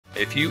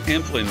If you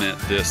implement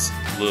this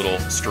little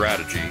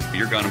strategy,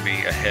 you're going to be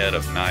ahead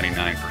of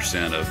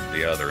 99% of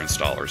the other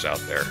installers out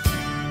there.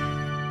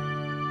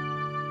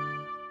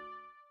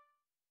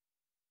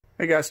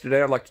 Hey guys,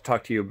 today I'd like to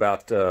talk to you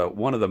about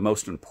one of the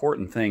most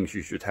important things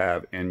you should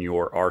have in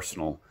your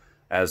arsenal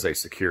as a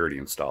security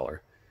installer,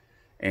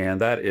 and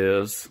that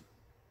is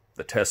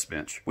the test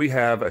bench. We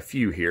have a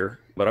few here,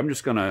 but I'm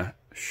just going to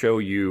show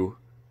you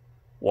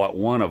what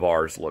one of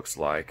ours looks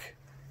like,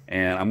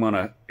 and I'm going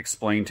to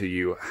explain to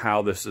you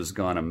how this is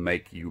going to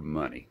make you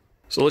money.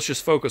 So let's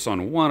just focus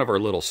on one of our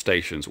little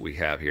stations we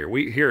have here.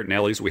 Here at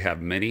Nelly's, we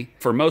have many.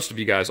 For most of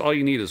you guys, all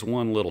you need is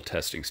one little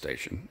testing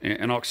station.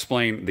 And I'll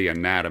explain the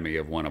anatomy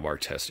of one of our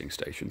testing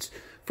stations.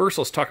 First,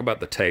 let's talk about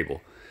the table.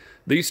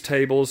 These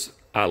tables,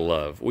 I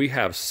love. We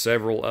have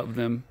several of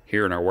them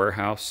here in our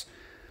warehouse.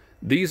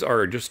 These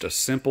are just a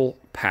simple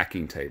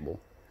packing table.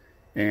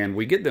 And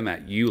we get them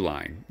at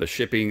Uline, the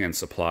shipping and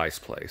supplies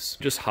place.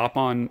 Just hop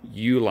on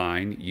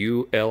Uline,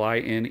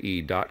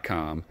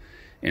 ULINE.com,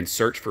 and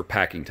search for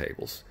packing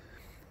tables.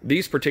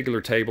 These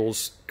particular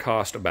tables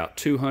cost about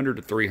 $200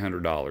 to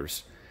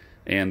 $300,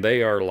 and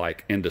they are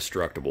like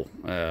indestructible,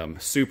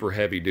 super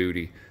heavy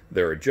duty.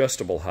 They're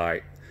adjustable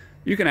height.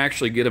 You can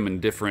actually get them in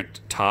different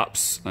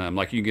tops,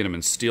 like you can get them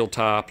in steel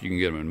top, you can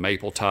get them in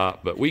maple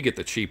top, but we get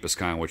the cheapest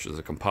kind, which is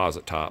a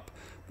composite top.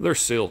 They're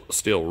still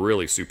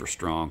really super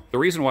strong. The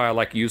reason why I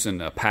like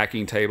using a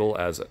packing table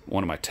as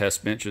one of my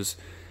test benches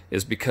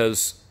is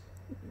because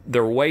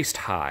they're waist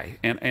high.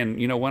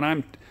 And you know, when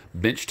I'm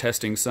bench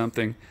testing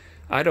something,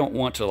 I don't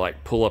want to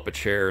like pull up a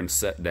chair and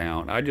sit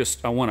down.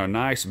 I want a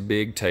nice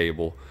big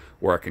table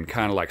where I can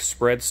kind of like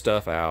spread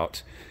stuff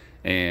out,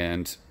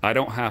 and I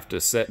don't have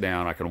to sit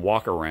down. I can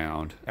walk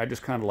around. I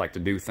just kind of like to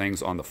do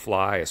things on the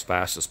fly as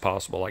fast as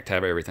possible. I like to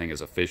have everything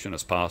as efficient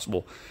as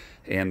possible.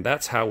 And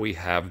that's how we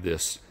have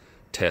this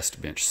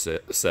test bench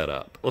set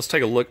up. Let's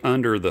take a look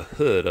under the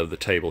hood of the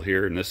table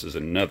here, and this is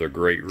another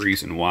great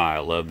reason why I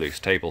love these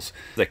tables.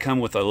 They come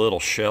with a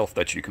little shelf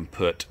that you can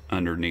put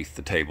underneath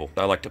the table.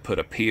 I like to put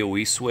a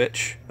PoE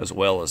switch as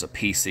well as a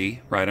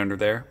PC right under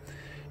there,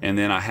 and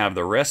then I have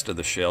the rest of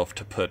the shelf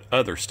to put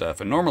other stuff.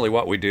 And normally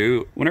what we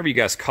do, whenever you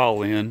guys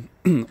call in,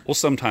 we'll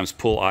sometimes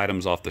pull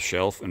items off the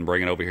shelf and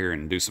bring it over here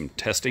and do some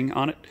testing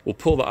on it. We'll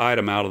pull the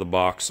item out of the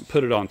box,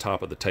 put it on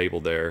top of the table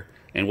there,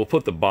 and we'll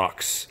put the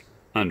box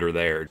under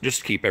there just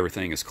to keep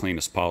everything as clean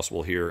as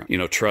possible here. You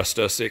know, trust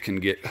us, it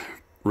can get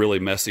really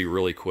messy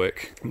really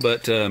quick.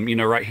 But you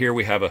know, right here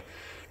we have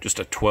just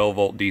a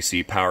 12-volt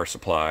DC power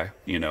supply.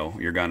 You know,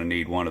 you're going to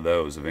need one of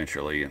those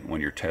eventually when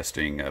you're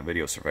testing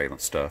video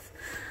surveillance stuff.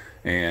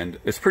 And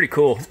it's pretty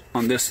cool.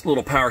 On this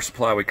little power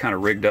supply, we kind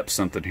of rigged up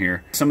something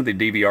here. Some of the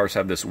DVRs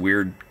have this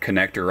weird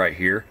connector right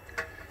here,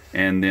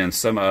 and then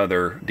some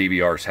other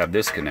DVRs have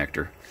this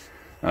connector.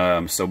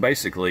 So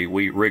basically,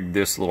 we rigged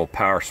this little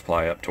power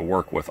supply up to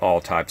work with all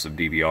types of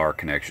DVR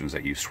connections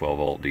that use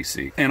 12-volt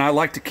DC. And I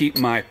like to keep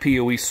my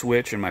PoE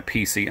switch and my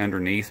PC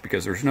underneath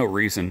because there's no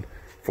reason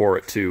for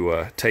it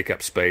to take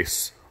up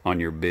space on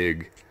your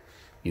big,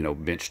 you know,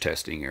 bench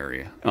testing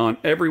area. On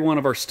every one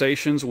of our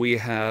stations, we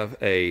have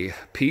a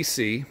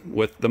PC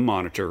with the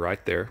monitor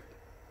right there.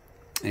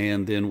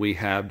 And then we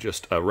have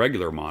just a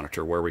regular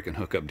monitor where we can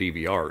hook up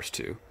DVRs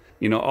to.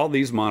 You know, all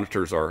these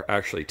monitors are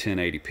actually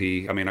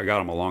 1080p. I mean, I got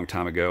them a long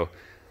time ago.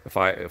 If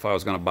I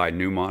was going to buy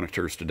new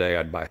monitors today,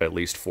 I'd buy at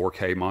least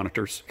 4K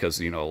monitors because,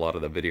 you know, a lot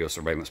of the video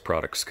surveillance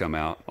products come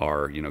out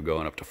are, you know,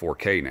 going up to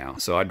 4K now.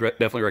 So I'd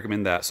definitely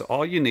recommend that. So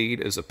all you need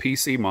is a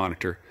PC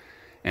monitor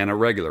and a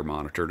regular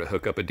monitor to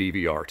hook up a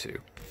DVR to.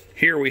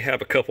 Here we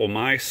have a couple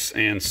mice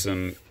and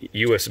some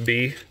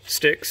USB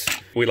sticks.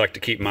 We like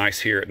to keep mice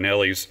here at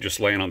Nelly's just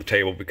laying on the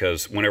table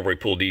because whenever we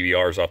pull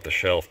DVRs off the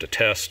shelf to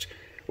test,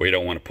 we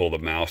don't want to pull the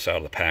mouse out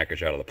of the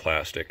package, out of the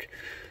plastic.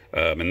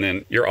 And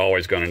then you're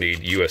always going to need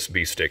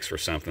USB sticks for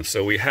something.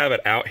 So we have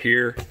it out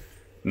here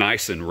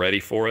nice and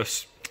ready for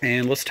us.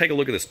 And let's take a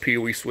look at this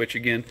PoE switch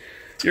again.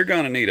 You're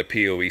going to need a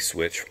PoE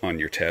switch on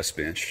your test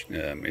bench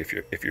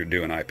if you're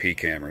doing IP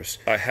cameras.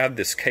 I have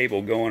this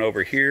cable going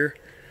over here,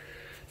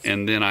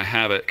 and then I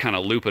have it kind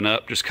of looping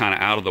up just kind of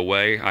out of the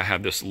way. I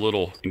have this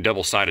little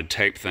double-sided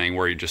tape thing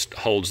where it just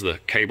holds the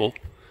cable.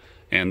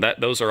 And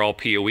those are all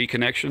PoE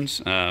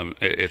connections.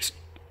 It's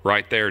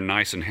right there,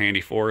 nice and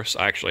handy for us.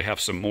 I actually have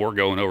some more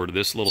going over to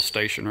this little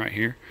station right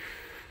here.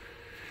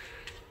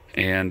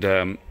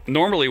 And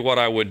normally what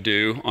I would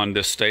do on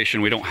this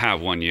station, we don't have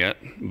one yet,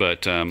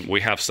 but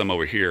we have some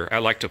over here. I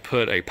like to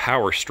put a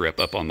power strip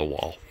up on the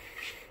wall.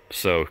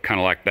 So kind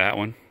of like that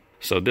one.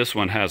 So this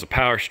one has a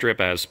power strip,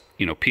 as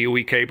you know,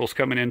 PoE cables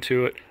coming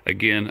into it.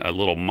 Again, a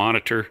little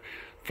monitor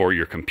for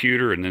your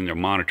computer, and then the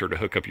monitor to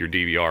hook up your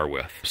DVR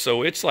with.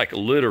 So it's like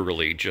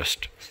literally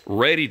just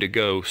ready to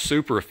go,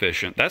 super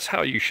efficient. That's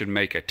how you should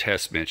make a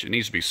test bench. It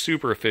needs to be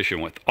super efficient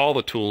with all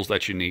the tools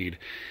that you need.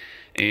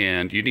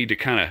 And you need to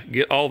kind of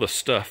get all the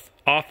stuff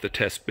off the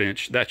test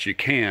bench that you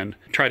can.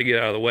 Try to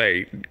get out of the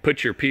way.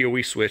 Put your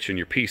PoE switch and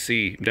your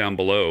PC down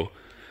below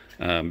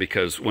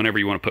because whenever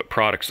you want to put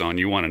products on,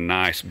 you want a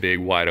nice big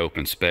wide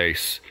open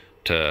space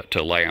to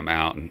lay them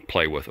out and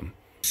play with them.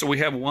 So we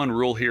have one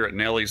rule here at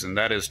Nelly's, and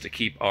that is to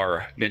keep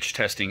our bench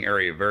testing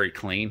area very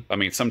clean. I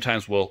mean,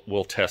 sometimes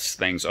we'll test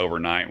things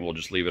overnight and we'll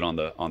just leave it on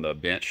the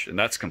bench, and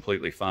that's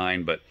completely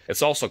fine. But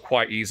it's also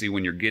quite easy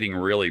when you're getting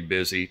really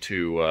busy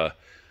to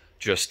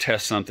just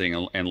test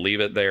something and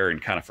leave it there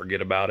and kind of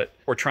forget about it.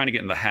 We're trying to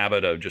get in the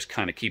habit of just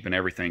kind of keeping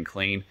everything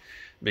clean,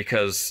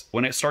 because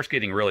when it starts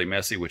getting really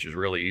messy, which is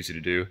really easy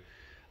to do,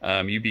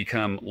 you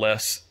become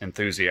less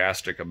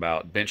enthusiastic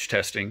about bench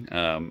testing,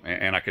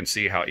 and I can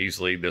see how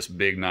easily this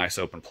big, nice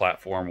open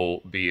platform will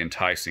be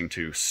enticing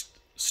to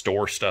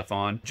store stuff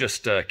on.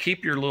 Just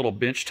keep your little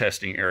bench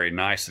testing area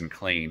nice and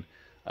clean,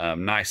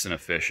 nice and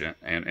efficient,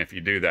 and if you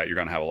do that, you're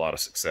going to have a lot of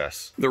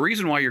success. The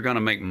reason why you're going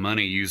to make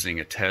money using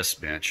a test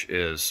bench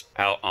is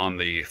out on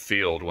the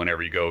field.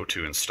 Whenever you go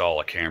to install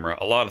a camera,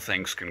 a lot of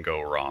things can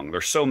go wrong.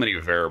 There's so many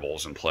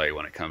variables in play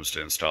when it comes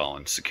to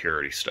installing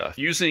security stuff.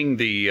 Using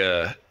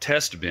the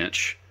test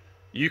bench,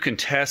 you can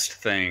test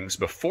things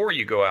before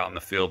you go out in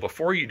the field,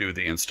 before you do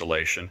the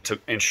installation, to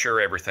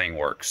ensure everything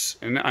works.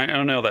 And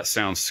I know that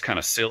sounds kind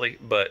of silly,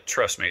 but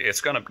trust me,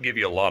 it's going to give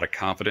you a lot of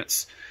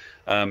confidence.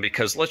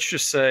 Because let's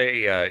just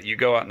say you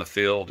go out in the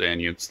field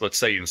and let's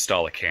say you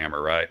install a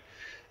camera, right?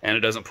 And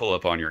it doesn't pull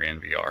up on your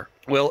NVR.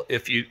 Well,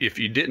 if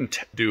you didn't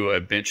do a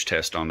bench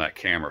test on that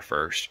camera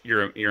first,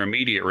 your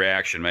immediate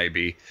reaction may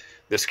be,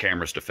 this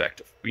camera's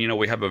defective. You know,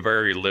 we have a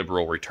very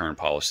liberal return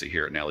policy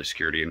here at Nelly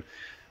Security, and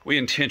we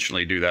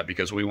intentionally do that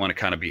because we want to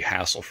kind of be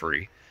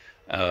hassle-free.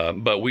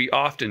 But we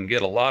often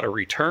get a lot of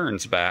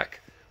returns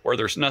back where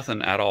there's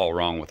nothing at all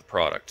wrong with the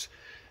product.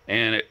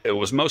 And it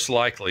was most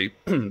likely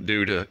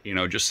due to, you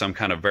know, just some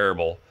kind of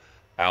variable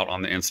out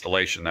on the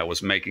installation that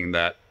was making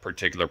that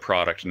particular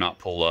product not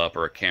pull up,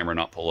 or a camera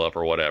not pull up,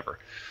 or whatever.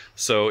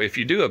 So if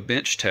you do a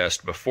bench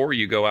test before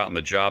you go out on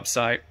the job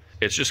site,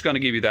 it's just going to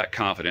give you that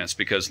confidence,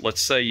 because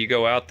let's say you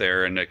go out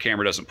there and the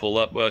camera doesn't pull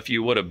up. Well, if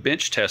you would have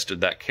bench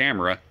tested that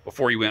camera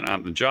before you went out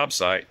on the job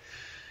site,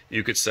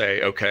 you could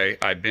say, okay,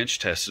 I bench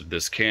tested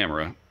this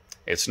camera.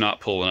 It's not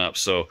pulling up,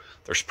 so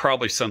there's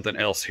probably something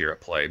else here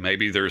at play.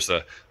 Maybe there's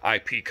a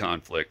IP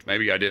conflict.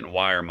 Maybe I didn't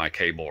wire my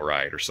cable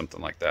right, or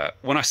something like that.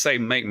 When I say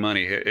make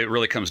money, it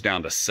really comes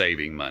down to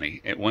saving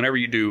money. Whenever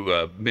you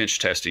do bench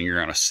testing, you're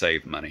going to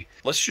save money.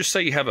 Let's just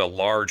say you have a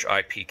large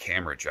IP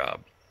camera job.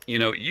 You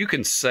know, you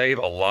can save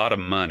a lot of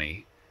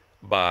money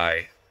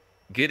by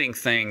getting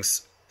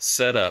things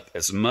set up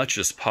as much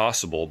as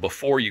possible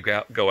before you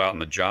go out on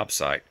the job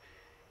site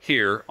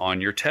here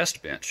on your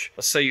test bench.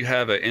 Let's say you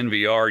have an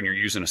NVR and you're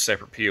using a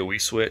separate PoE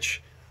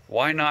switch.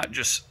 Why not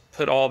just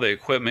put all the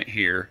equipment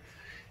here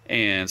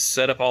and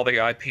set up all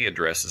the IP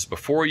addresses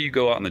before you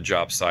go out on the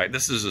job site?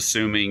 This is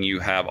assuming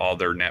you have all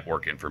their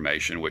network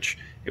information, which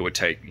it would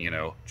take, you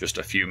know, just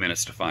a few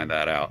minutes to find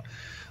that out.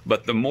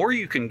 But the more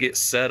you can get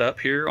set up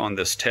here on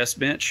this test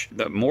bench,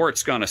 the more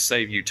it's going to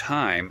save you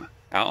time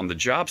out on the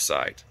job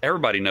site.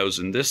 Everybody knows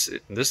in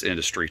this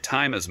industry,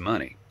 time is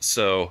money.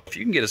 So if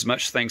you can get as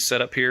much things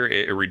set up here,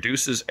 it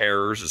reduces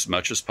errors as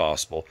much as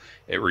possible.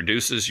 It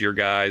reduces your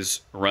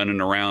guys running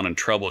around and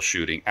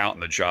troubleshooting out in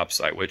the job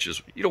site, which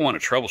is, you don't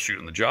want to troubleshoot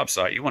on the job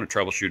site. You want to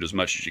troubleshoot as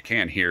much as you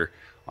can here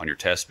on your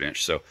test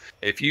bench. So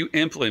if you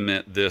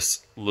implement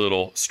this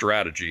little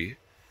strategy,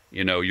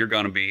 you know, you're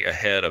going to be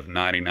ahead of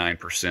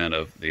 99%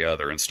 of the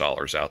other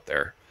installers out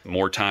there. The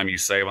more time you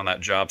save on that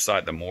job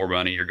site, the more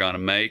money you're going to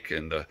make,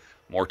 and the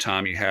more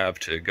time you have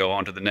to go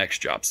on to the next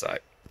job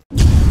site.